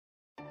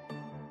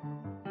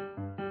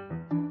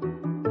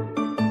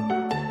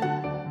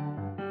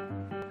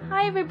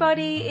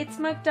everybody, it's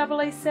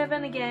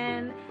Merc007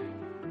 again,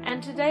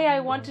 and today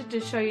I wanted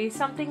to show you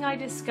something I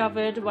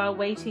discovered while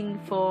waiting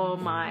for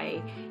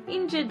my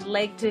injured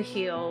leg to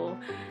heal,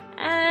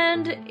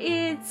 and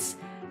it's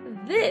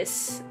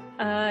this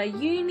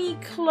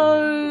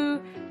UniQlo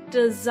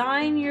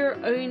design your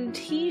own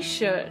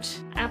t-shirt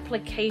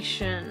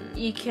application.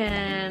 You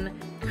can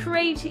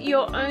create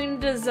your own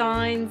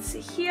designs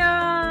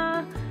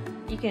here,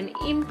 you can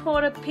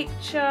import a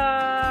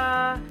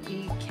picture,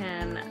 you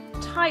can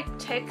type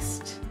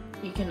text,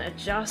 you can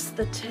adjust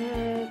the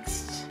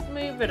text,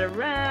 move it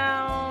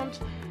around,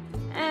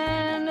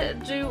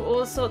 and do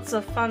all sorts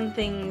of fun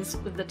things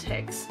with the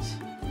text.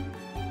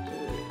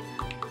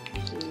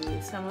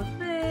 Do some of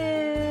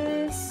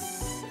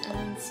this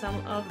and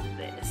some of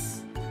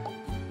this.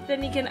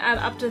 Then you can add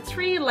up to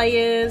 3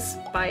 layers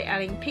by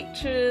adding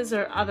pictures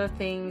or other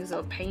things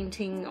or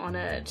painting on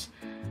it.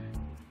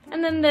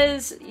 And then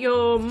there's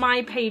your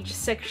My Page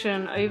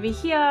section over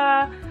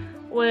here,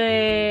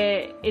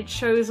 where it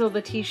shows all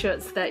the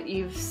t-shirts that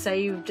you've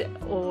saved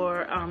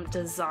or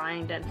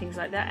designed and things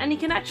like that. And you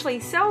can actually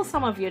sell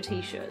some of your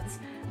t-shirts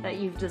that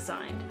you've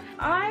designed.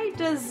 I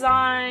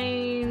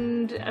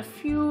designed a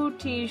few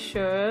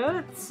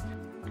t-shirts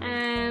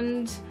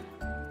and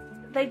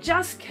they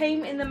just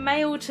came in the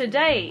mail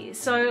today,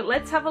 so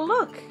let's have a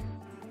look.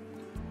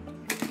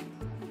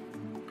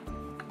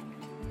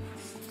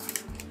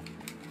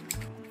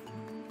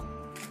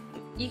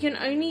 You can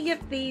only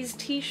get these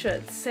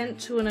t-shirts sent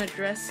to an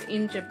address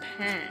in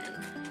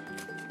Japan.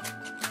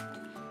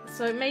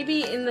 So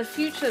maybe in the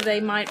future they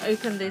might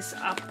open this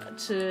up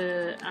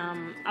to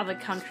other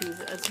countries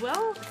as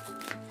well.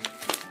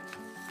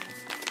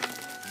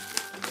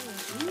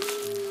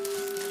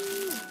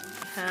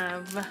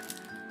 Have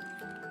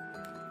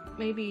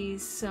maybe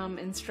some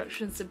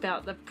instructions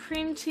about the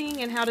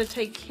printing and how to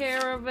take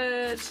care of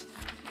it,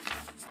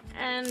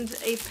 and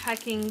a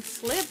packing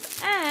slip,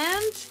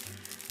 and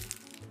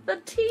the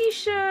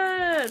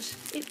t-shirt!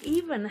 It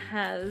even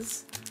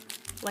has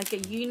like a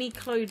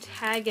UniQlo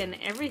tag and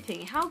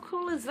everything. How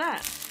cool is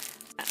that?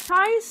 The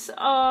price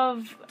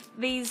of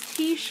these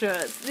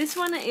t-shirts, this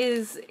one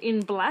is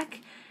in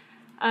black.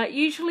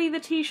 Usually the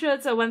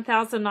t-shirts are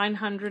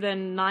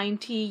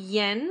 1,990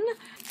 yen.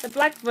 The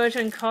black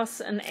version costs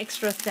an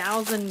extra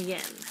 1,000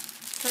 yen.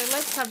 So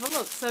let's have a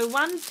look. So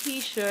one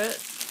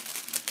t-shirt's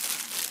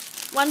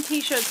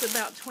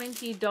about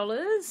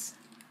 $20.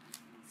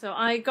 So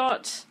I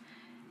got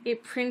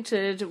it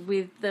printed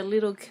with the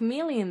little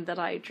chameleon that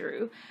I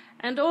drew,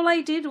 and all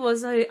I did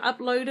was I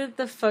uploaded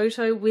the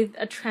photo with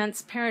a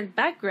transparent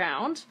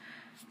background,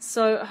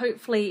 so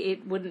hopefully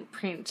it wouldn't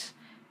print,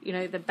 you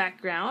know, the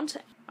background.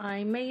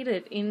 I made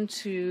it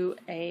into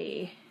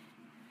a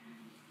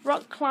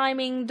rock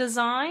climbing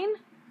design.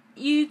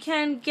 You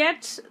can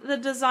get the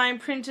design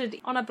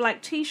printed on a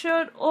black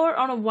t-shirt or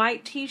on a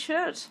white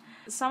t-shirt.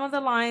 Some of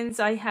the lines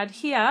I had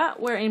here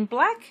were in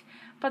black,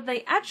 but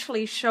they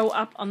actually show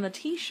up on the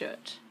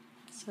t-shirt.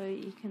 So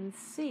you can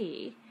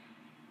see,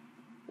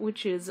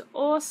 which is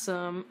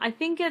awesome. I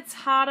think it's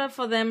harder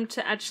for them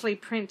to actually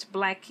print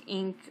black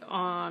ink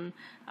on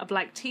a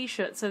black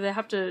t-shirt, so they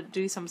have to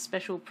do some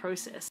special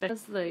process.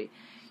 There's the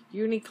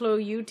UniQlo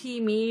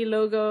UTMe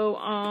logo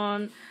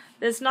on.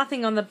 There's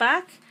nothing on the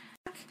back.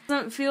 It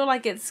doesn't feel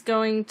like it's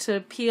going to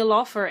peel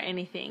off or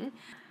anything.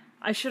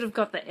 I should have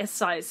got the S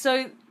size.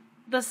 So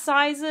the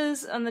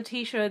sizes on the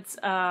t-shirts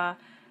are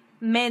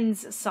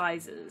men's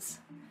sizes.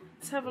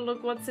 Let's have a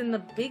look what's in the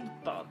big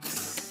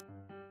box.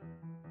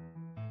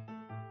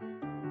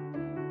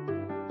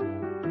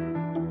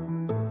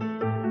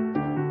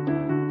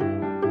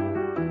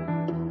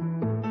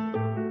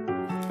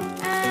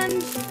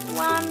 And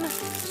 1, 2,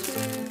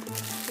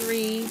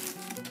 3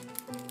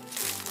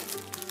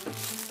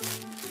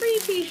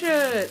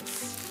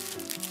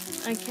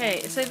 t-shirts.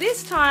 Okay, so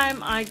this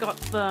time I got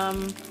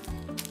them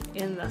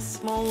in the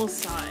small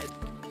side.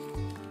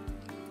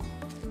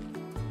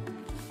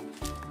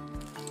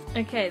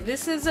 Okay,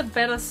 this is a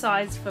better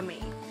size for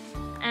me,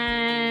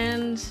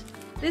 and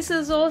this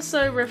is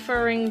also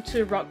referring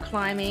to rock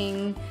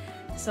climbing,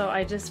 so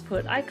I just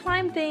put I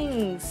climb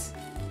things,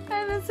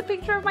 and it's a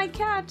picture of my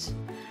cat.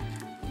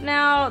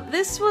 Now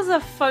this was a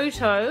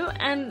photo,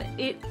 and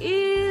it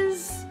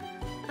is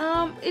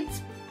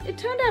it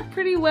turned out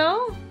pretty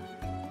well.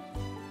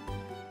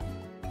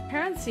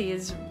 Transparency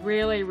is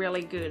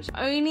really good.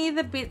 Only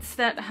the bits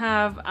that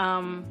have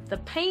the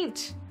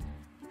paint,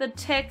 the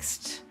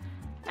text,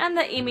 and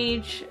the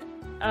image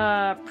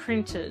are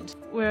printed,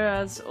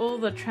 whereas all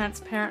the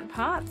transparent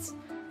parts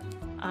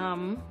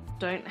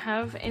don't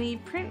have any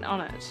print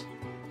on it.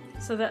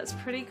 So that's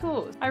pretty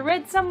cool. I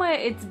read somewhere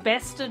it's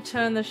best to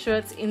turn the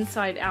shirts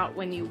inside out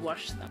when you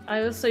wash them.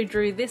 I also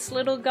drew this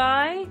little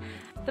guy.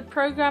 The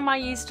program I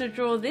used to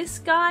draw this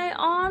guy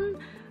on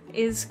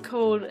is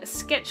called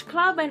Sketch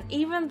Club, and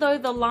even though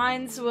the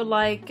lines were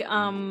like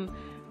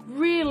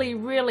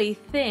really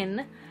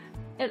thin,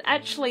 it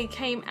actually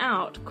came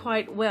out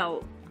quite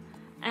well.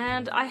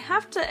 And I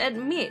have to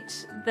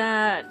admit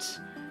that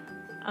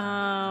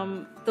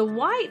the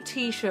white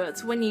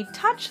t-shirts, when you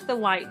touch the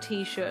white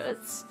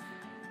t-shirts,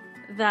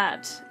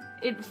 that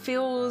it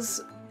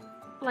feels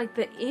like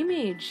the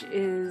image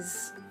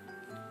is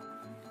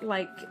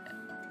like,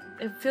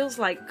 it feels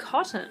like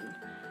cotton.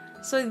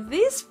 So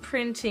this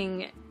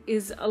printing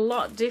is a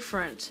lot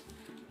different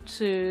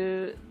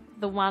to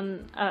the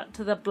one,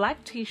 to the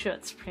black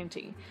t-shirts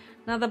printing.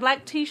 Now the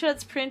black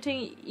t-shirts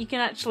printing, you can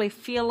actually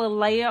feel a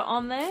layer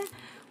on there,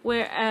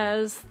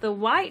 whereas the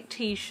white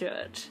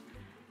t-shirt,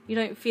 you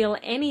don't feel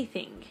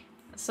anything.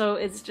 So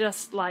it's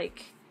just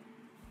like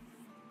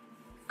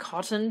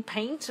cotton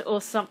paint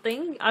or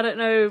something. I don't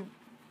know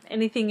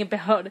anything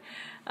about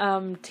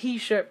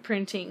t-shirt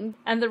printing.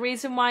 And the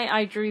reason why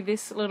I drew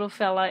this little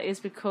fella is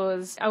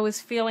because I was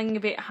feeling a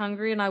bit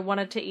hungry and I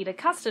wanted to eat a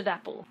custard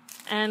apple.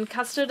 And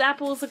custard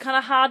apples are kind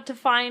of hard to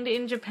find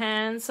in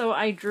Japan, so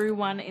I drew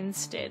one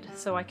instead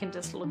so I can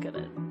just look at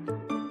it.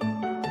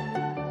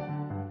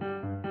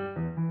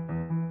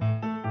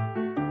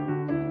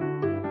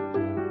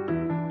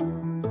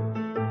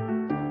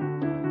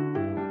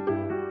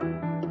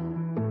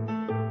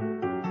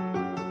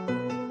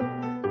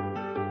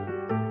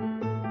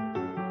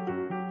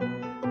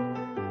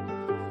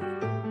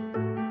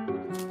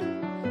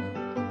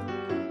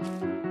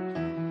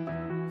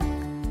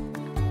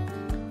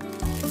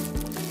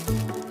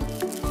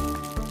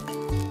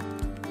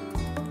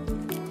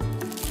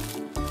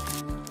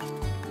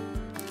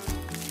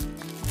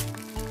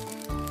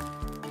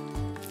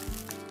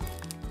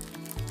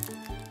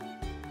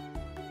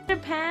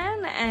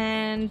 Japan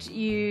and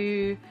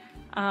you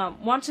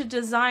want to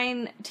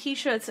design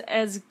t-shirts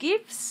as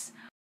gifts,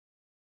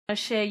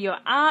 share your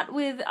art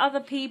with other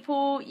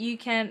people, you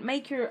can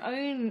make your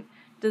own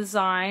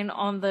design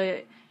on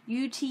the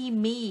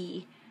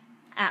UTMe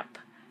app.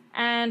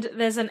 And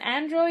there's an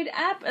Android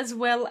app as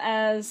well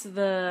as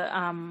the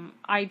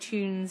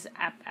iTunes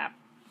app.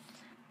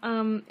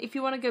 If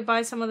you want to go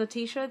buy some of the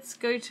t-shirts,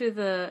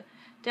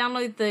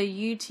 download the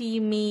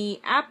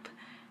UTMe app,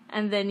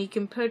 and then you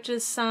can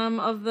purchase some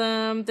of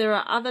them. There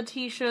are other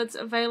t-shirts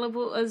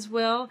available as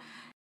well.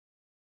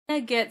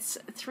 It gets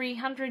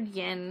 300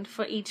 yen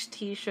for each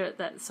t-shirt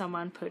that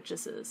someone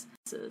purchases.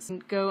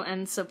 Go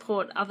and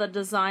support other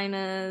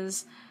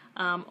designers,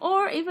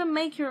 or even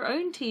make your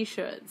own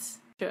t-shirts.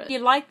 If you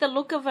like the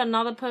look of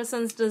another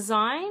person's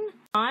design,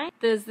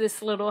 there's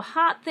this little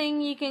heart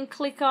thing you can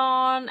click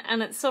on,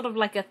 and it's sort of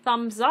like a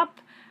thumbs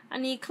up,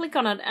 and you click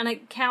on it and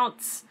it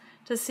counts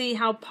to see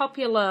how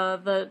popular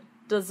the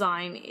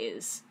design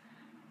is.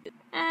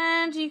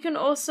 And you can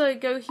also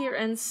go here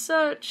and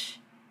search.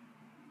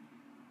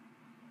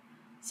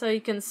 So you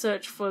can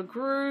search for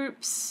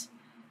groups.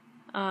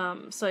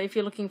 So if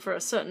you're looking for a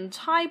certain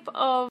type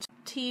of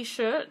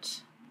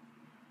t-shirt,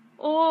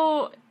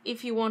 or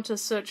if you want to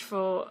search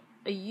for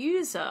a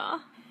user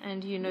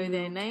and you know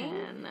their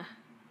name,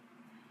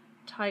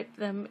 type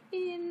them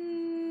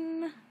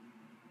in.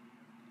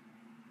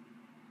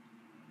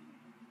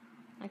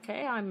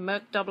 Okay, I'm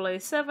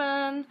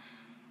Merc007.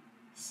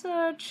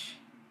 Search,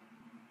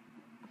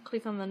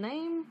 click on the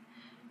name,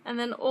 and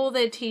then all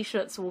their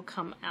t-shirts will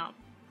come out.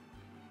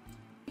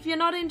 If you're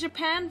not in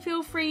Japan,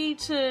 feel free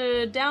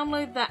to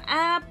download the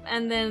app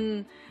and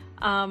then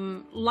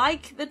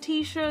like the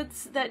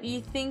t-shirts that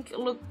you think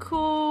look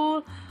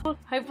cool.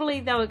 Hopefully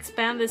they'll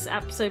expand this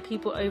app so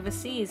people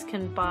overseas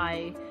can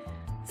buy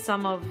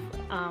some of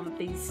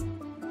these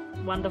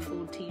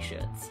wonderful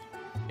t-shirts.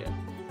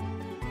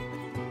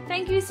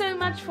 Thank you so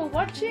much for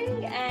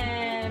watching,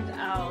 and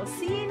I'll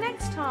see you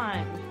next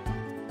time.